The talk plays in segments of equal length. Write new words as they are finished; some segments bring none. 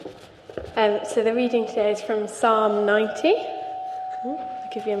So the reading today is from Psalm 90. I'll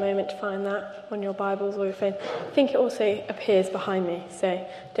give you a moment to find that on your Bibles or your phone. I think it also appears behind me, so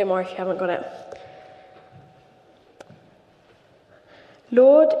don't worry if you haven't got it.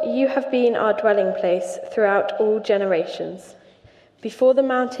 Lord, you have been our dwelling place throughout all generations. Before the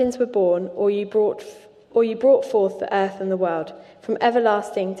mountains were born, or you brought forth the earth and the world, from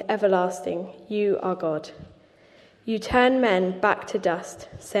everlasting to everlasting, you are God. You turn men back to dust,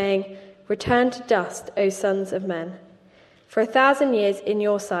 saying, "Return to dust, O sons of men." For 1,000 years in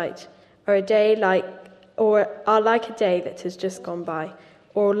your sight are like a day that has just gone by,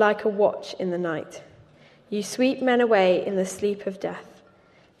 or like a watch in the night. You sweep men away in the sleep of death.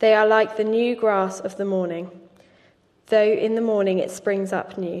 They are like the new grass of the morning. Though in the morning it springs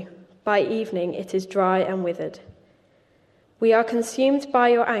up new, by evening it is dry and withered. We are consumed by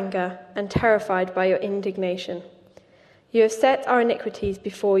your anger and terrified by your indignation. You have set our iniquities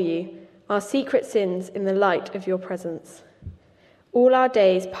before you, our secret sins in the light of your presence. All our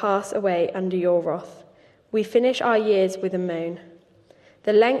days pass away under your wrath. We finish our years with a moan.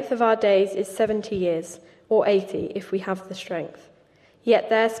 The length of our days is 70 years, or 80 if we have the strength. Yet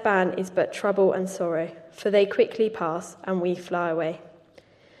their span is but trouble and sorrow, for they quickly pass and we fly away.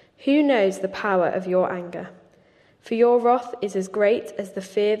 Who knows the power of your anger? For your wrath is as great as the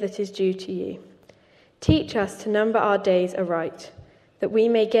fear that is due to you. Teach us to number our days aright, that we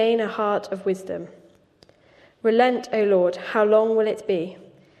may gain a heart of wisdom. Relent, O Lord, how long will it be?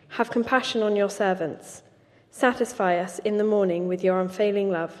 Have compassion on your servants. Satisfy us in the morning with your unfailing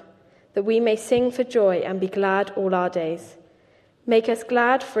love, that we may sing for joy and be glad all our days. Make us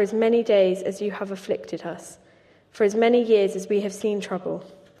glad for as many days as you have afflicted us, for as many years as we have seen trouble.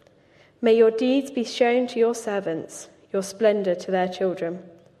 May your deeds be shown to your servants, your splendor to their children.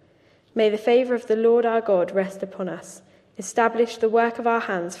 May the favor of the Lord our God rest upon us. Establish the work of our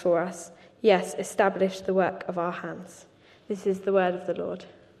hands for us. Yes, establish the work of our hands. This is the word of the Lord.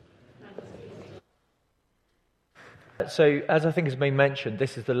 So, as I think has been mentioned,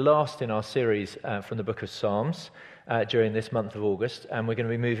 this is the last in our series from the book of Psalms during this month of August, and we're going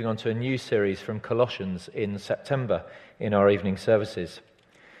to be moving on to a new series from Colossians in September in our evening services.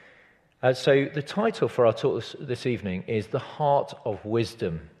 So the title for our talk this evening is The Heart of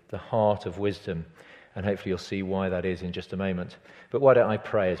Wisdom. The Heart of Wisdom. And hopefully you'll see why that is in just a moment. But why don't I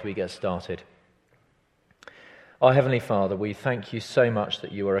pray as we get started? Our Heavenly Father, we thank you so much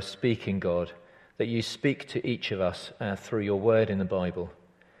that you are a speaking God, that you speak to each of us through your word in the Bible.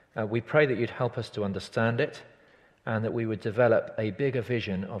 We pray that you'd help us to understand it and that we would develop a bigger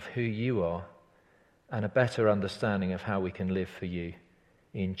vision of who you are and a better understanding of how we can live for you.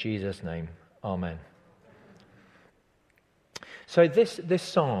 In Jesus' name, amen. So this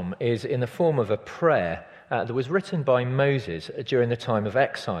psalm is in the form of a prayer that was written by Moses during the time of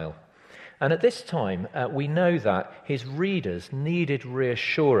exile. And at this time, we know that his readers needed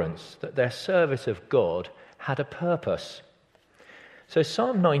reassurance that their service of God had a purpose. So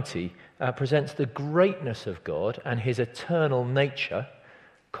Psalm 90 presents the greatness of God and his eternal nature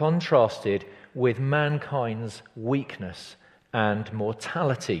contrasted with mankind's weakness and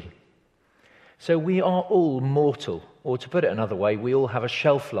mortality. So we are all mortal, or to put it another way, we all have a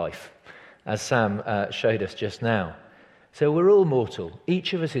shelf life, as Sam showed us just now. So we're all mortal.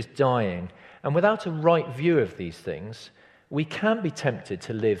 Each of us is dying. And without a right view of these things, we can be tempted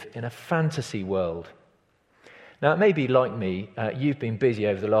to live in a fantasy world. Now, it may be like me, you've been busy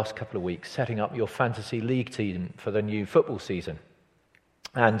over the last couple of weeks setting up your fantasy league team for the new football season.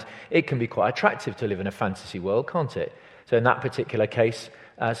 And it can be quite attractive to live in a fantasy world, can't it? So in that particular case,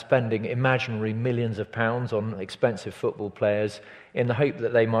 spending imaginary millions of pounds on expensive football players in the hope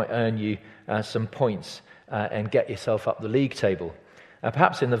that they might earn you some points and get yourself up the league table.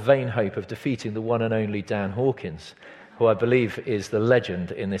 Perhaps in the vain hope of defeating the one and only Dan Hawkins, who I believe is the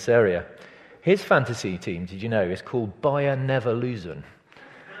legend in this area. His fantasy team, did you know, is called Bayer Neverlusen.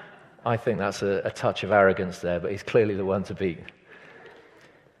 I think that's a touch of arrogance there, but he's clearly the one to beat.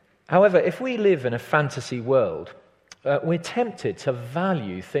 However, if we live in a fantasy world, we're tempted to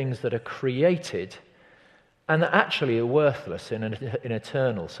value things that are created and that actually are worthless in an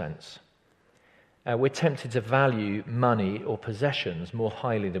eternal sense. We're tempted to value money or possessions more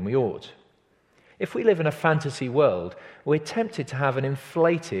highly than we ought. If we live in a fantasy world, we're tempted to have an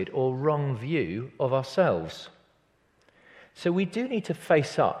inflated or wrong view of ourselves. So we do need to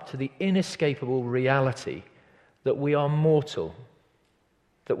face up to the inescapable reality that we are mortal,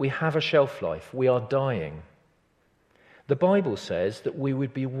 that we have a shelf life, we are dying. The Bible says that we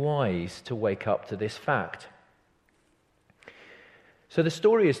would be wise to wake up to this fact. So the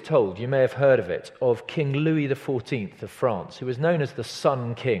story is told, you may have heard of it, of King Louis XIV of France, who was known as the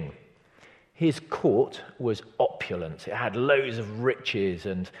Sun King. His court was opulent. It had loads of riches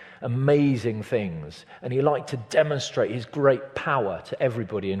and amazing things, and he liked to demonstrate his great power to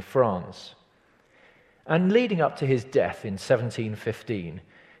everybody in France. And leading up to his death in 1715,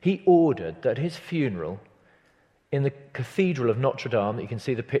 he ordered that his funeral in the Cathedral of Notre Dame, that you can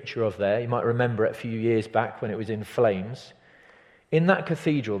see the picture of there, you might remember it a few years back when it was in flames. In that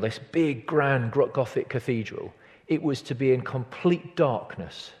cathedral, this big, grand Gothic cathedral, it was to be in complete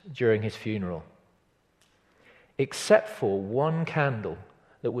darkness during his funeral, except for one candle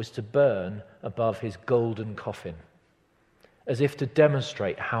that was to burn above his golden coffin, as if to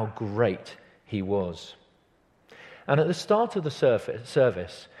demonstrate how great he was. And at the start of the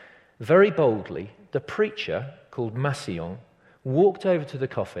service, very boldly, the preacher, called Massillon, walked over to the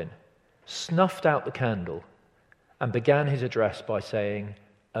coffin, snuffed out the candle, and began his address by saying,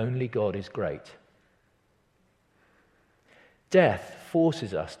 "Only God is great." Death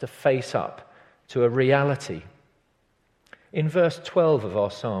forces us to face up to a reality. In verse 12 of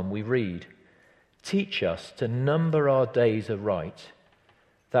our psalm, we read, "Teach us to number our days aright,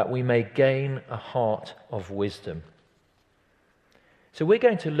 that we may gain a heart of wisdom." So we're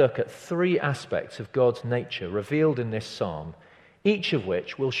going to look at three aspects of God's nature revealed in this psalm, each of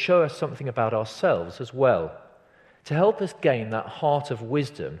which will show us something about ourselves as well, to help us gain that heart of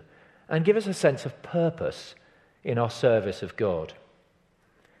wisdom and give us a sense of purpose in our service of God.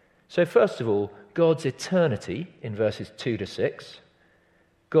 So first of all, God's eternity in verses 2 to 6,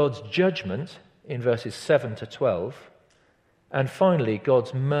 God's judgment in verses 7 to 12, and finally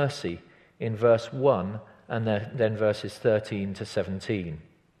God's mercy in verse 1 and then verses 13 to 17.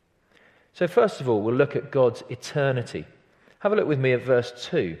 So first of all, we'll look at God's eternity. Have a look with me at verse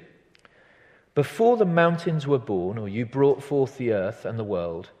 2. "Before the mountains were born, or you brought forth the earth and the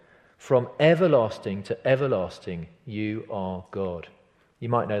world, from everlasting to everlasting, you are God." You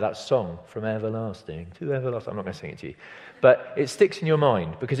might know that song, "From everlasting to everlasting." I'm not going to sing it to you. But it sticks in your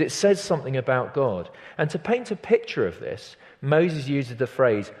mind because it says something about God. And to paint a picture of this, Moses uses the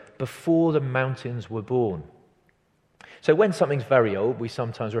phrase, "before the mountains were born." So when something's very old, we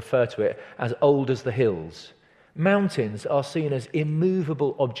sometimes refer to it as old as the hills. Mountains are seen as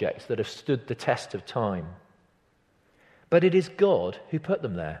immovable objects that have stood the test of time. But it is God who put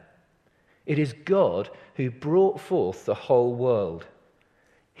them there. It is God who brought forth the whole world.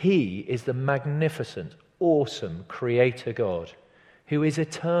 He is the magnificent, awesome Creator God who is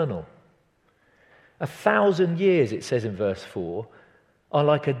eternal. 1,000 years, it says in verse 4, are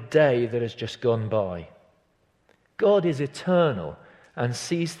like a day that has just gone by. God is eternal and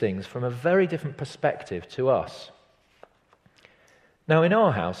sees things from a very different perspective to us. Now, in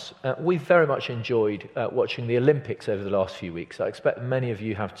our house, we've very much enjoyed watching the Olympics over the last few weeks. I expect many of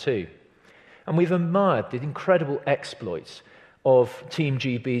you have too. And we've admired the incredible exploits of Team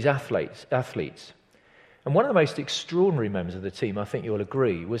GB's athletes. And one of the most extraordinary members of the team, I think you'll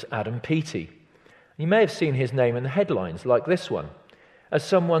agree, was Adam Peaty. You may have seen his name in the headlines like this one, as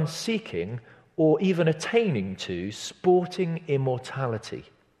someone seeking or even attaining to sporting immortality.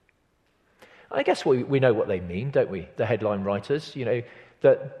 I guess we know what they mean, don't we, the headline writers? You know,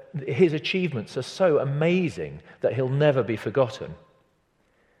 that his achievements are so amazing that he'll never be forgotten.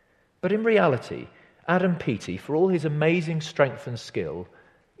 But in reality, Adam Peaty, for all his amazing strength and skill,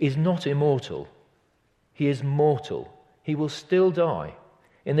 is not immortal. He is mortal. He will still die.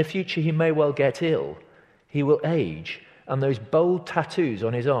 In the future, he may well get ill. He will age, and those bold tattoos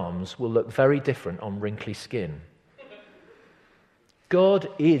on his arms will look very different on wrinkly skin. God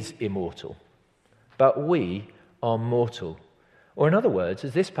is immortal, but we are mortal. Or in other words,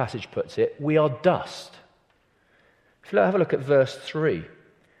 as this passage puts it, we are dust. If you have a look at verse 3,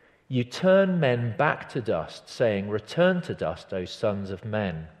 "You turn men back to dust, saying, 'Return to dust, O sons of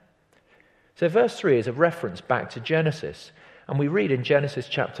men.'" So verse 3 is a reference back to Genesis. And we read in Genesis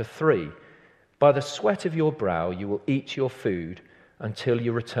chapter 3, "By the sweat of your brow you will eat your food until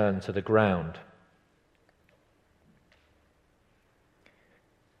you return to the ground.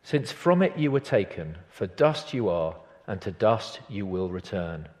 Since from it you were taken, for dust you are, and to dust you will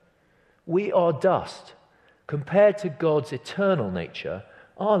return." We are dust. Compared to God's eternal nature,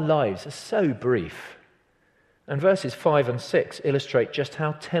 our lives are so brief. And verses 5 and 6 illustrate just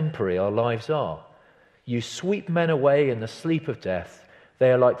how temporary our lives are. "You sweep men away in the sleep of death.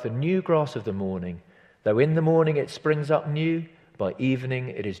 They are like the new grass of the morning. Though in the morning it springs up new, by evening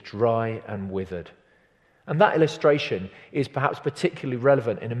it is dry and withered." And that illustration is perhaps particularly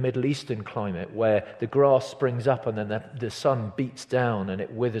relevant in a Middle Eastern climate where the grass springs up and then the sun beats down and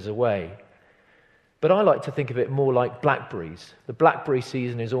it withers away. But I like to think of it more like blackberries. The blackberry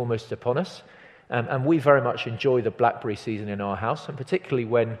season is almost upon us, And we very much enjoy the blackberry season in our house, and particularly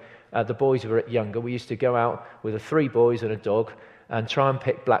when the boys were younger, we used to go out with the 3 boys and a dog and try and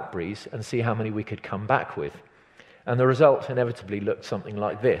pick blackberries and see how many we could come back with. And the result inevitably looked something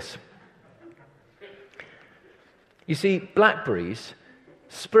like this. You see, blackberries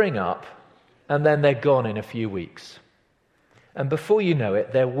spring up and then they're gone in a few weeks. And before you know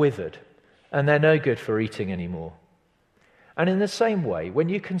it, they're withered and they're no good for eating anymore. And in the same way, when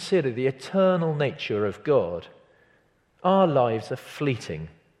you consider the eternal nature of God, our lives are fleeting,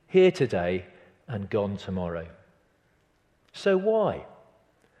 here today and gone tomorrow. So why?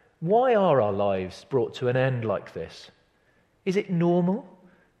 Why are our lives brought to an end like this? Is it normal?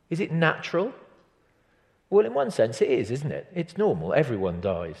 Is it natural? Well, in one sense it is, isn't it? It's normal. Everyone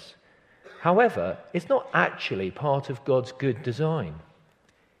dies. However, it's not actually part of God's good design.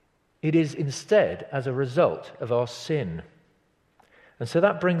 It is instead as a result of our sin. And so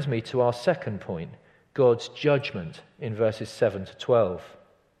that brings me to our second point, God's judgment in verses 7 to 12.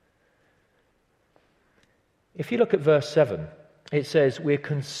 If you look at verse 7, it says, "We're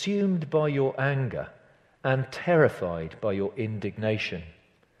consumed by your anger and terrified by your indignation."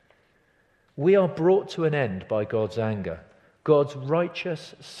 We are brought to an end by God's anger, God's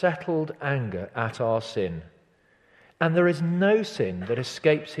righteous, settled anger at our sin. And there is no sin that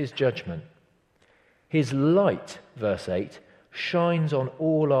escapes his judgment. His light, verse 8, shines on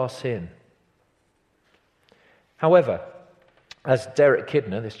all our sin. However, as Derek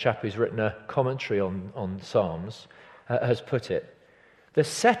Kidner, this chap who's written a commentary on Psalms, has put it, the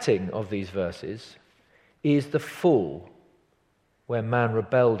setting of these verses is the fall where man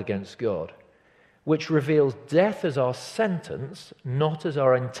rebelled against God, which reveals death as our sentence, not as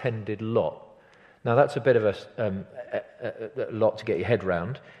our intended lot. Now that's a bit of a lot to get your head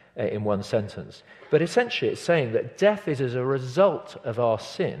round in one sentence. But essentially it's saying that death is as a result of our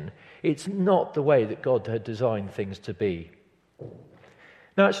sin. It's not the way that God had designed things to be.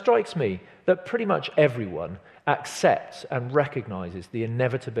 Now it strikes me that pretty much everyone accepts and recognizes the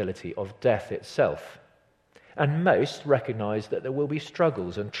inevitability of death itself. And most recognize that there will be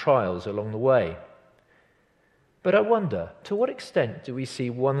struggles and trials along the way. But I wonder, to what extent do we see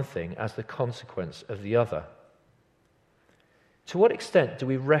one thing as the consequence of the other? To what extent do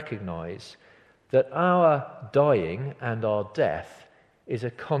we recognize that our dying and our death is a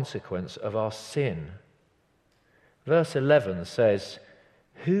consequence of our sin? Verse 11 says,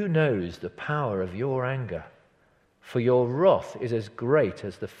 "Who knows the power of your anger? For your wrath is as great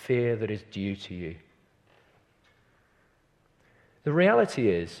as the fear that is due to you." The reality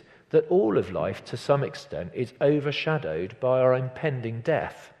is that all of life, to some extent, is overshadowed by our impending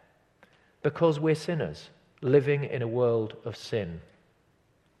death, because we're sinners, living in a world of sin.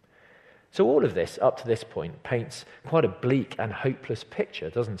 So all of this, up to this point, paints quite a bleak and hopeless picture,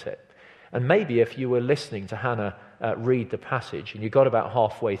 doesn't it? And maybe if you were listening to Hannah read the passage and you got about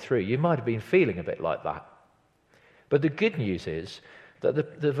halfway through, you might have been feeling a bit like that. But the good news is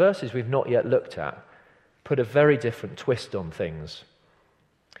that the verses we've not yet looked at put a very different twist on things.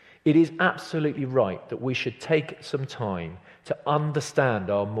 It is absolutely right that we should take some time to understand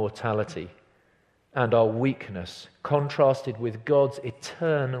our mortality and our weakness, contrasted with God's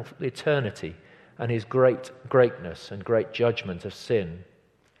eternity and his greatness and great judgment of sin.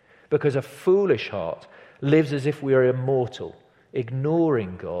 Because a foolish heart lives as if we are immortal,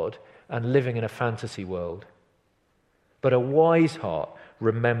 ignoring God and living in a fantasy world. But a wise heart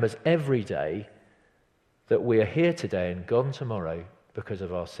remembers every day that we are here today and gone tomorrow because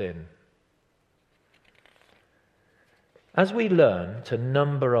of our sin. As we learn to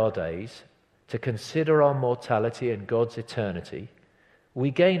number our days, to consider our mortality and God's eternity,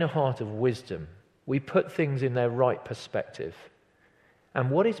 we gain a heart of wisdom. We put things in their right perspective. And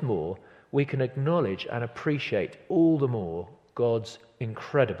what is more, we can acknowledge and appreciate all the more God's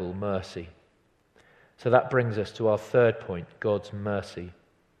incredible mercy. So that brings us to our third point, God's mercy.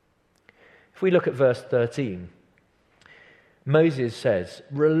 If we look at verse 13, Moses says,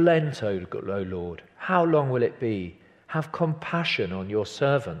 "Relent, O Lord, how long will it be? Have compassion on your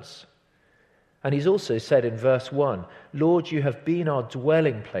servants." And he's also said in verse 1, "Lord, you have been our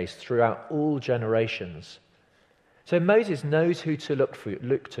dwelling place throughout all generations." So Moses knows who to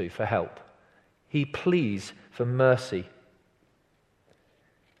look to for help. He pleads for mercy.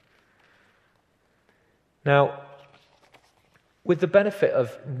 Now, with the benefit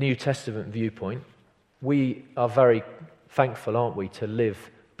of New Testament viewpoint, we are very thankful, aren't we, to live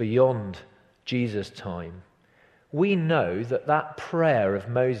beyond Jesus' time. We know that prayer of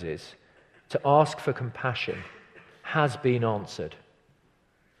Moses to ask for compassion has been answered.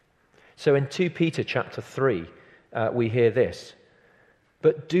 So in 2 Peter chapter 3, we hear this,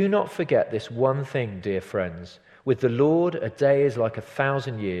 But do not forget this one thing, dear friends. With the Lord, a day is like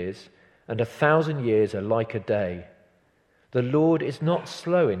 1,000 years, and 1,000 years are like a day. The Lord is not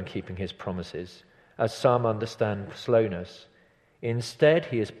slow in keeping his promises, as some understand slowness. Instead,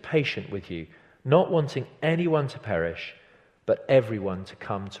 he is patient with you, not wanting anyone to perish, but everyone to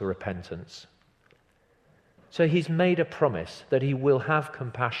come to repentance. So he's made a promise that he will have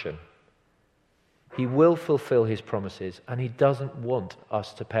compassion. He will fulfill his promises, and he doesn't want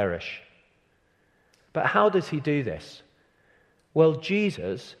us to perish. But how does he do this? Well,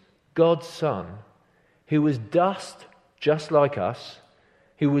 Jesus, God's Son, who was dust just like us,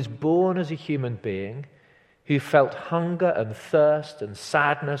 who was born as a human being, who felt hunger and thirst and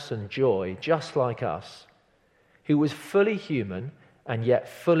sadness and joy just like us, who was fully human and yet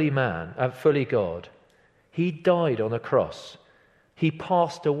fully God, he died on a cross. He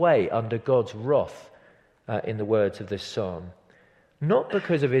passed away under God's wrath, in the words of this psalm, not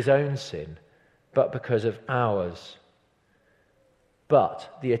because of his own sin, but because of ours.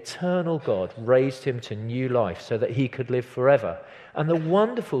 But the eternal God raised him to new life so that he could live forever. And the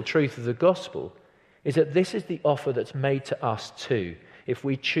wonderful truth of the gospel is that this is the offer that's made to us too, if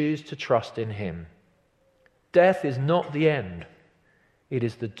we choose to trust in him. Death is not the end. It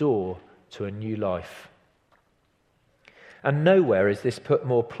is the door to a new life. And nowhere is this put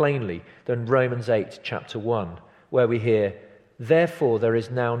more plainly than Romans 8, chapter 1, where we hear, "Therefore there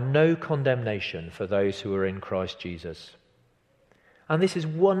is now no condemnation for those who are in Christ Jesus." And this is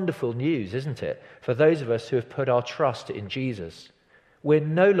wonderful news, isn't it, for those of us who have put our trust in Jesus. We're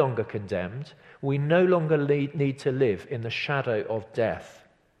no longer condemned. We no longer need to live in the shadow of death,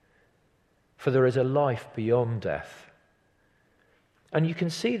 for there is a life beyond death. And you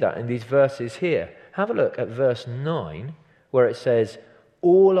can see that in these verses here. Have a look at verse 9, where it says,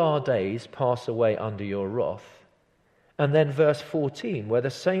 "All our days pass away under your wrath." And then verse 14, where the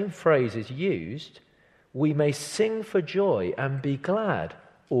same phrase is used, "We may sing for joy and be glad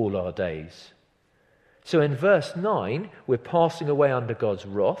all our days." So in verse 9, we're passing away under God's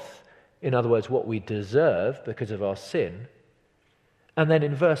wrath, in other words, what we deserve because of our sin. And then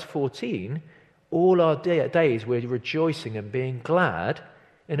in verse 14, all our days we're rejoicing and being glad,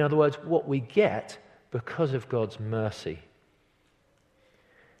 in other words, what we get because of God's mercy.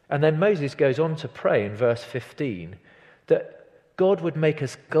 And then Moses goes on to pray in verse 15 that God would make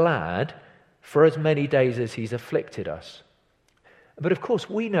us glad for as many days as he's afflicted us. But of course,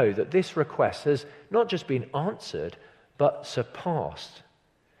 we know that this request has not just been answered, but surpassed.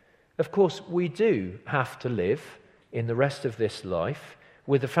 Of course, we do have to live in the rest of this life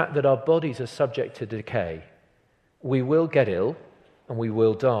with the fact that our bodies are subject to decay. We will get ill and we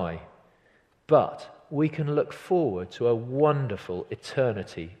will die. But we can look forward to a wonderful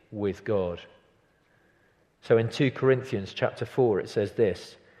eternity with God. So in 2 Corinthians chapter 4 it says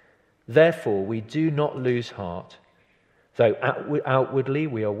this, "Therefore we do not lose heart, though outwardly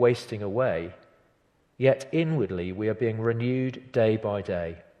we are wasting away, yet inwardly we are being renewed day by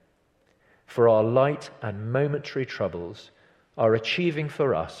day. For our light and momentary troubles are achieving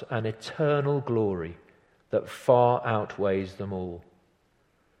for us an eternal glory that far outweighs them all.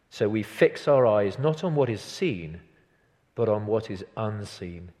 So we fix our eyes not on what is seen, but on what is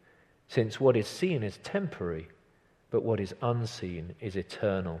unseen, since what is seen is temporary, but what is unseen is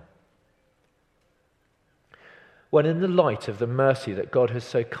eternal." Well, in the light of the mercy that God has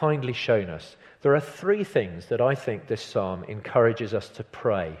so kindly shown us, there are 3 things that I think this psalm encourages us to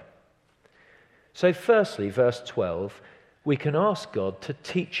pray. So firstly, verse 12, we can ask God to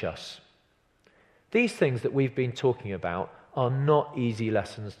teach us. These things that we've been talking about are not easy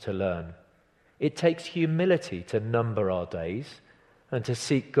lessons to learn. It takes humility to number our days and to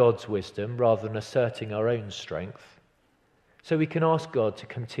seek God's wisdom rather than asserting our own strength. So we can ask God to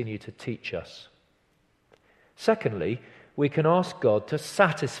continue to teach us. Secondly, we can ask God to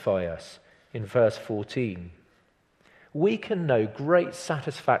satisfy us in verse 14. We can know great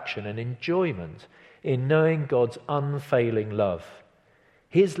satisfaction and enjoyment in knowing God's unfailing love.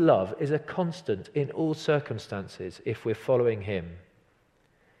 His love is a constant in all circumstances if we're following him.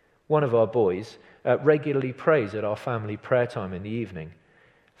 One of our boys regularly prays at our family prayer time in the evening,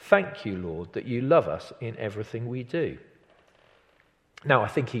 "Thank you, Lord, that you love us in everything we do." Now, I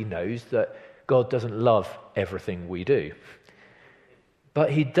think he knows that God doesn't love everything we do,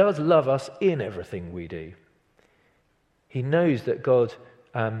 but he does love us in everything we do. He knows that God,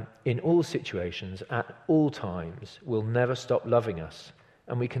 in all situations, at all times, will never stop loving us,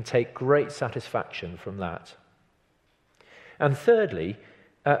 and we can take great satisfaction from that. And thirdly,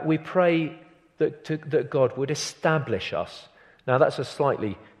 we pray that God would establish us. Now, that's a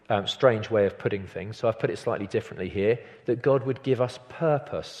slightly strange way of putting things, so I've put it slightly differently here, that God would give us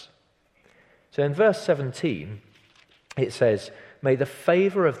purpose. So in verse 17, it says, "May the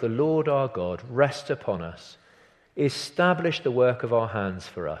favour of the Lord our God rest upon us. Establish the work of our hands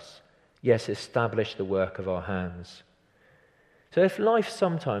for us." Yes, establish the work of our hands. So if life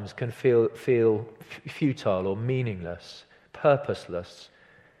sometimes can feel futile or meaningless, purposeless,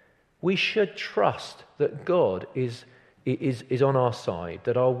 we should trust that God is on our side,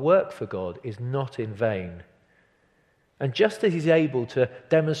 that our work for God is not in vain. And just as he's able to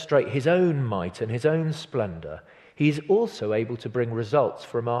demonstrate his own might and his own splendour, he's also able to bring results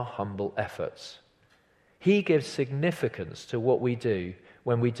from our humble efforts. He gives significance to what we do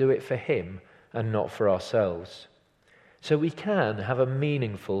when we do it for him and not for ourselves. So we can have a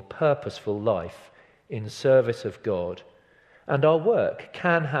meaningful, purposeful life in service of God, and our work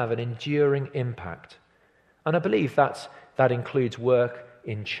can have an enduring impact. And I believe that includes work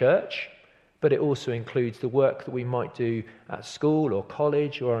in church, but it also includes the work that we might do at school or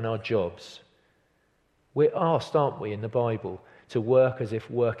college or on our jobs. We're asked, aren't we, in the Bible, to work as if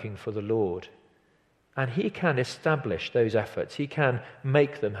working for the Lord. And he can establish those efforts. He can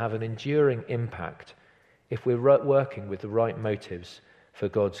make them have an enduring impact if we're working with the right motives for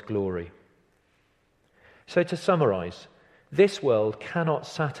God's glory. So to summarize, this world cannot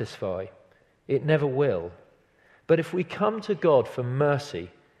satisfy. It never will. But if we come to God for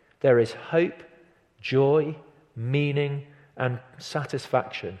mercy, there is hope, joy, meaning, and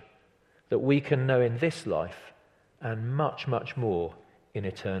satisfaction that we can know in this life and much, much more in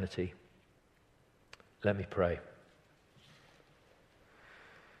eternity. Let me pray.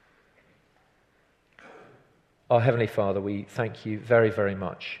 Our Heavenly Father, we thank you very, very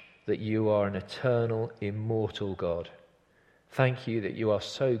much that you are an eternal, immortal God. Thank you that you are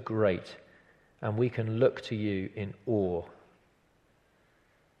so great and we can look to you in awe.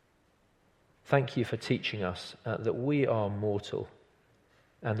 Thank you for teaching us that we are mortal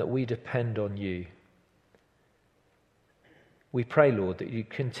and that we depend on you. We pray, Lord, that you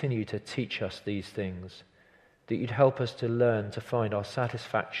continue to teach us these things, that you'd help us to learn to find our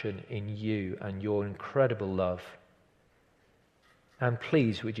satisfaction in you and your incredible love. And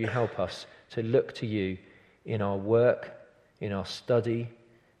please, would you help us to look to you in our work, in our study,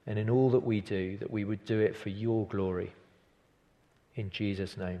 and in all that we do, that we would do it for your glory. In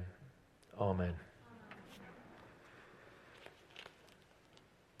Jesus' name, amen.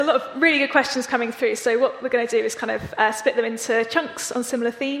 A lot of really good questions coming through, so what we're going to do is kind of split them into chunks on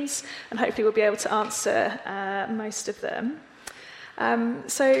similar themes, and hopefully we'll be able to answer most of them.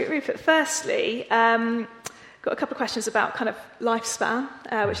 So Rupert, firstly, got a couple of questions about kind of lifespan,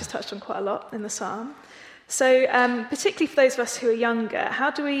 which is touched on quite a lot in the psalm. So particularly for those of us who are younger, how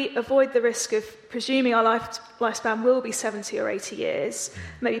do we avoid the risk of presuming our lifespan will be 70 or 80 years,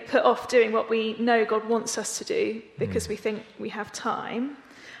 maybe put off doing what we know God wants us to do because we think we have time?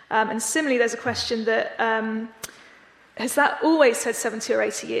 And similarly, there's a question that, has that always said 70 or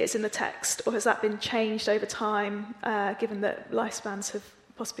 80 years in the text, or has that been changed over time, given that lifespans have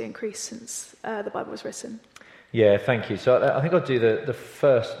possibly increased since the Bible was written? Yeah, thank you. So I think I'll do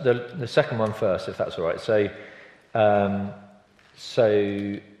the second one first, if that's all right. So I'm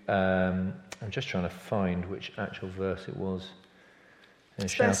just trying to find which actual verse it was.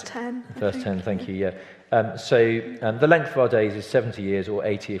 It's verse 10. Verse 10, thank you, yeah. So the length of our days is 70 years or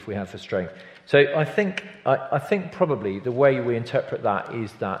 80 if we have the strength. So I think probably the way we interpret that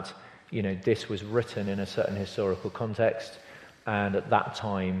is that, you know, this was written in a certain historical context, and at that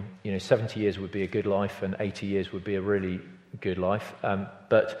time, you know, 70 years would be a good life and 80 years would be a really good life.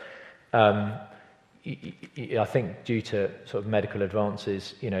 But I think due to sort of medical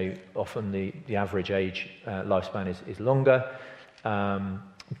advances, you know, often the average age lifespan is longer.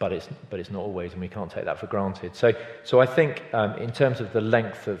 But it's not always, and we can't take that for granted. So I think in terms of the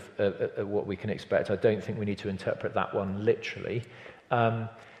length of what we can expect, I don't think we need to interpret that one literally.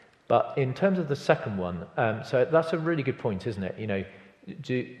 But in terms of the second one, so that's a really good point, isn't it? You know,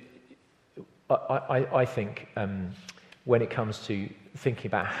 I think when it comes to thinking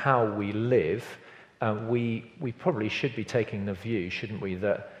about how we live, we probably should be taking the view, shouldn't we,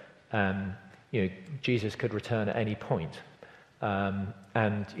 that you know, Jesus could return at any point.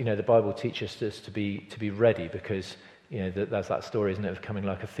 And you know, the Bible teaches us to be ready, because you know there's that story, isn't it, of coming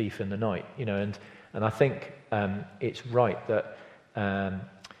like a thief in the night. You know, and I think it's right that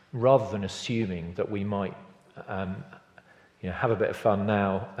rather than assuming that we might you know, have a bit of fun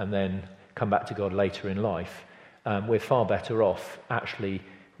now and then come back to God later in life, we're far better off actually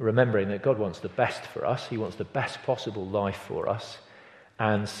remembering that God wants the best for us. He wants the best possible life for us,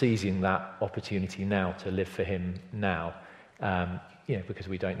 and seizing that opportunity now to live for Him now. because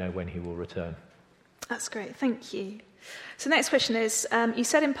we don't know when he will return. That's great, thank you. So the next question is, you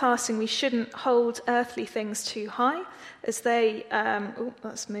said in passing we shouldn't hold earthly things too high, as they,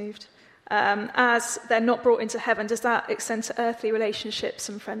 as they're not brought into heaven. Does that extend to earthly relationships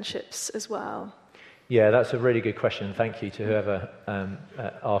and friendships as well? Yeah, that's a really good question. Thank you to whoever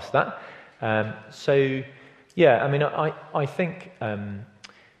asked that. I think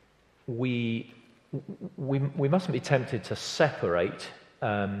we mustn't be tempted to separate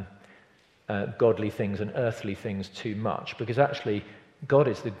godly things and earthly things too much, because actually God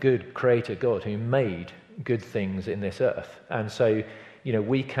is the good creator God who made good things in this earth. And so,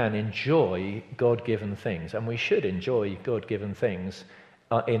 we can enjoy God-given things, and we should enjoy God-given things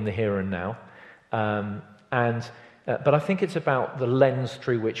in the here and now. But I think it's about the lens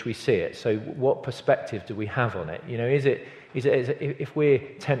through which we see it. So what perspective do we have on it? Is it if we're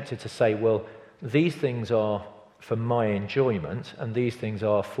tempted to say, well, these things are for my enjoyment and these things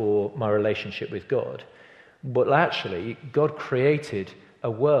are for my relationship with God. But actually, God created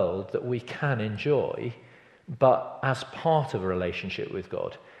a world that we can enjoy, but as part of a relationship with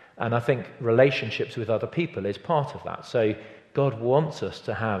God. And I think relationships with other people is part of that. So God wants us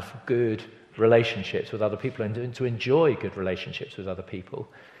to have good relationships with other people and to enjoy good relationships with other people.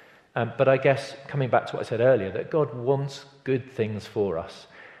 But I guess, coming back to what I said earlier, that God wants good things for us.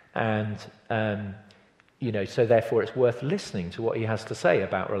 And, so therefore it's worth listening to what he has to say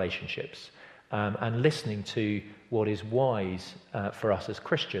about relationships and listening to what is wise for us as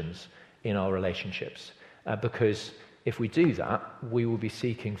Christians in our relationships. Because if we do that, we will be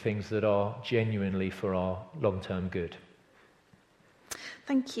seeking things that are genuinely for our long-term good.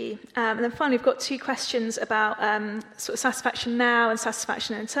 Thank you. And then finally, we've got two questions about sort of satisfaction now and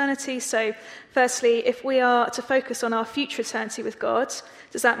satisfaction in eternity. So firstly, if we are to focus on our future eternity with God,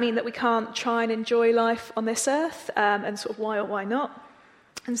 does that mean that we can't try and enjoy life on this earth? And sort of why or why not?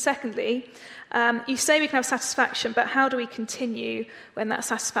 And secondly, you say we can have satisfaction, but how do we continue when that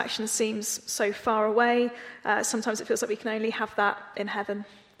satisfaction seems so far away? Sometimes it feels like we can only have that in heaven.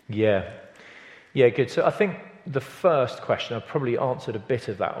 Yeah, good. So I think the first question, I've probably answered a bit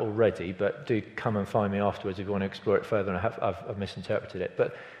of that already, but do come and find me afterwards if you want to explore it further, and I've misinterpreted it.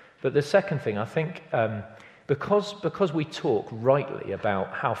 But the second thing, I think, because we talk rightly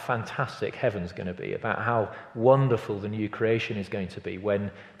about how fantastic heaven's going to be, about how wonderful the new creation is going to be when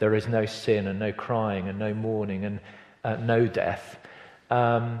there is no sin and no crying and no mourning and no death,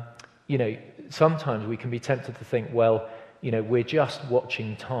 sometimes we can be tempted to think, well, we're just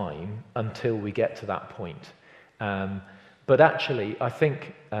watching time until we get to that point. But actually, I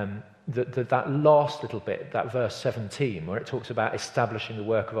think that last little bit, that verse 17, where it talks about establishing the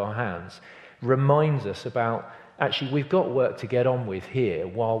work of our hands, reminds us about actually we've got work to get on with here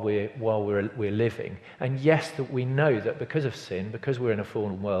while we're living. And yes, that we know that because of sin, because we're in a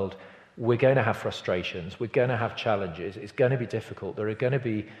fallen world, we're going to have frustrations, we're going to have challenges, it's going to be difficult. There are going to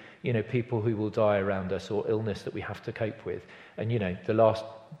be, people who will die around us or illness that we have to cope with. And, the last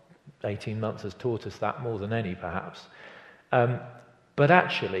 18 months has taught us that more than any, perhaps. But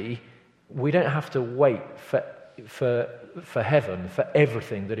actually, we don't have to wait for heaven, for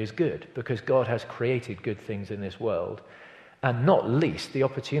everything that is good, because God has created good things in this world, and not least the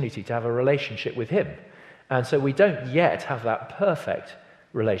opportunity to have a relationship with him. And so we don't yet have that perfect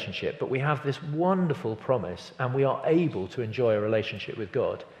relationship, but we have this wonderful promise, and we are able to enjoy a relationship with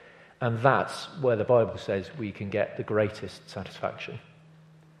God. And that's where the Bible says we can get the greatest satisfaction.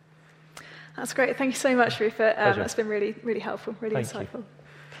 That's great. Thank you so much, Rupert. That's been really, really helpful, really Thank insightful. You.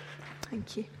 Thank you.